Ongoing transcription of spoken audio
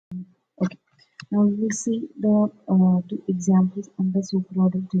Now we will see the two examples under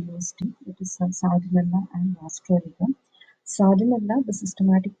superorder diversity, that is Sardinella and Australia. Sardinella, the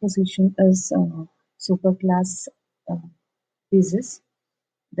systematic position is superclass uh, species,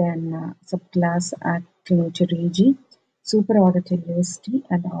 then subclass Actinicherigi, superorder diversity,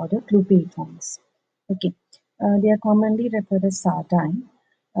 and order Clupeiformes. Okay, they are commonly referred as sardine.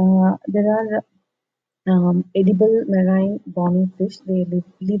 There are edible marine spawning fish. They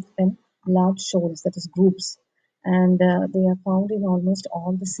live in large shoals, that is groups, and they are found in almost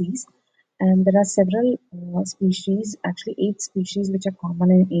all the seas. And there are several species, actually 8 species, which are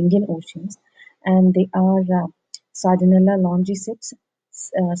common in Indian oceans, and they are Sardinella longiceps,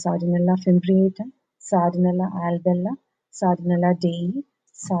 Sardinella fimbriata, Sardinella albella, Sardinella dei,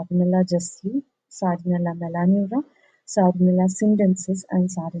 Sardinella justly, Sardinella melanura, Sardinella sindensis, and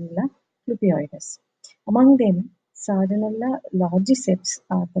Sardinella flupioides. Among them, Sardinella longiceps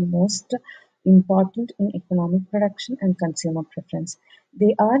are the most important in economic production and consumer preference.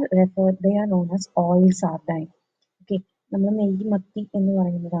 They are known as oil sardine. Okay, നമ്മൾ നെയ്യ് മത്തി എന്ന്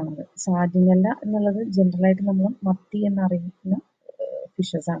പറയുന്നതാണത്. സാർഡിനല്ല എന്നുള്ളത് ജനറലായിട്ട് നമ്മൾ മത്തി എന്നറിയുന്ന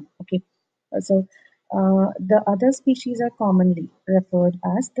fishes ആണ്. Okay, so the other species are commonly referred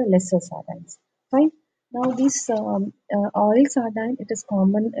as the lesser sardines. Fine. Now, this oil sardine, it is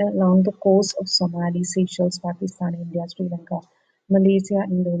common along the coast of Somali, Seychelles, Pakistan, India, Sri Lanka, Malaysia,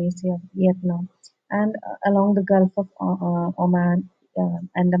 Indonesia, Vietnam, and along the Gulf of Oman,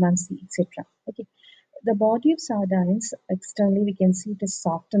 Andaman Sea, etc. Okay. The body of sardines, externally we can see it is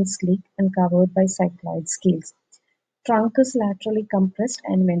soft and sleek and covered by cycloid scales. Trunk is laterally compressed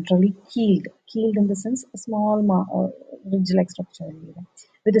and ventrally keeled. Keeled in the sense a small ridge-like structure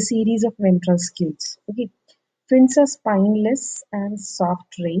with a series of ventral scutes. Okay. Fins are spineless and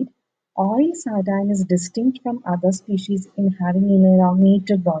soft-rayed. Oil sardine is distinct from other species in having an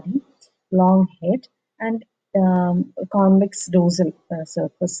elongated body, long head, and convex dorsal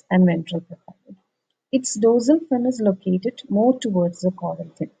surface and ventral profile. Its dorsal fin is located more towards the caudal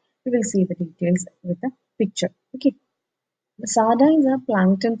fin. We will see the details with the picture. Okay. Sardines are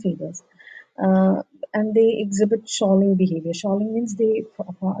plankton feeders, and they exhibit shoaling behavior. Shoaling means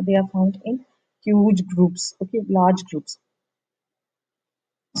they are found in huge groups, okay, large groups.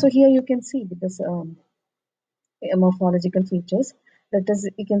 So here you can see with this morphological features. That is,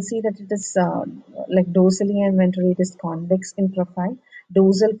 you can see that it is like dorsally and ventrally it is convex in profile.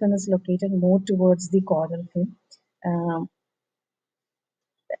 Dorsal fin is located more towards the caudal fin. Um,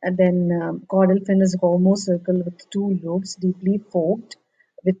 and then caudal fin is homocircle with two lobes deeply forked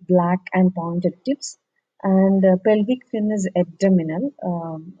with black and pointed tips. And pelvic fin is abdominal.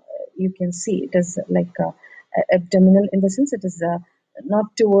 You can see it is like abdominal in the sense it is not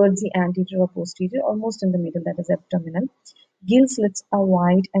towards the anterior or posterior, almost in the middle, that is abdominal. Gill slits are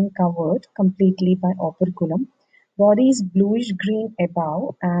wide and covered completely by operculum. Body is bluish green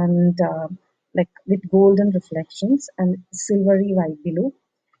above and like with golden reflections and silvery white below.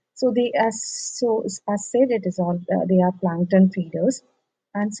 So as said, it is all they are plankton feeders,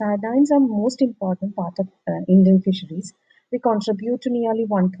 and sardines are most important part of Indian fisheries. They contribute to nearly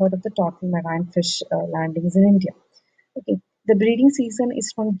one-third of the total marine fish landings in India. Okay, the breeding season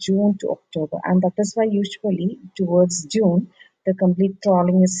is from June to October, and that is why usually towards June the complete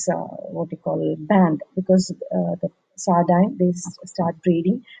trawling is what you call banned, because the sardine start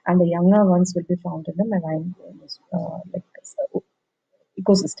breeding, and the younger ones will be found in the marine like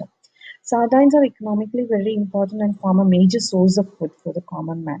ecosystem. Sardines are economically very important and form a major source of food for the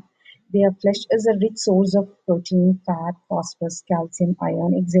common man. Their flesh is a rich source of protein, fat, phosphorus, calcium,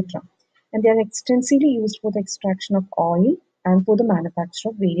 iron, etc. And they are extensively used for the extraction of oil and for the manufacture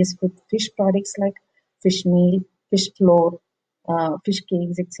of various fish products like fish meal, fish flour, fish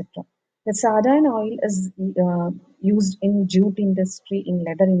cakes, etc. The sardine oil is used in jute industry, in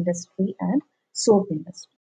leather industry, and soap industry.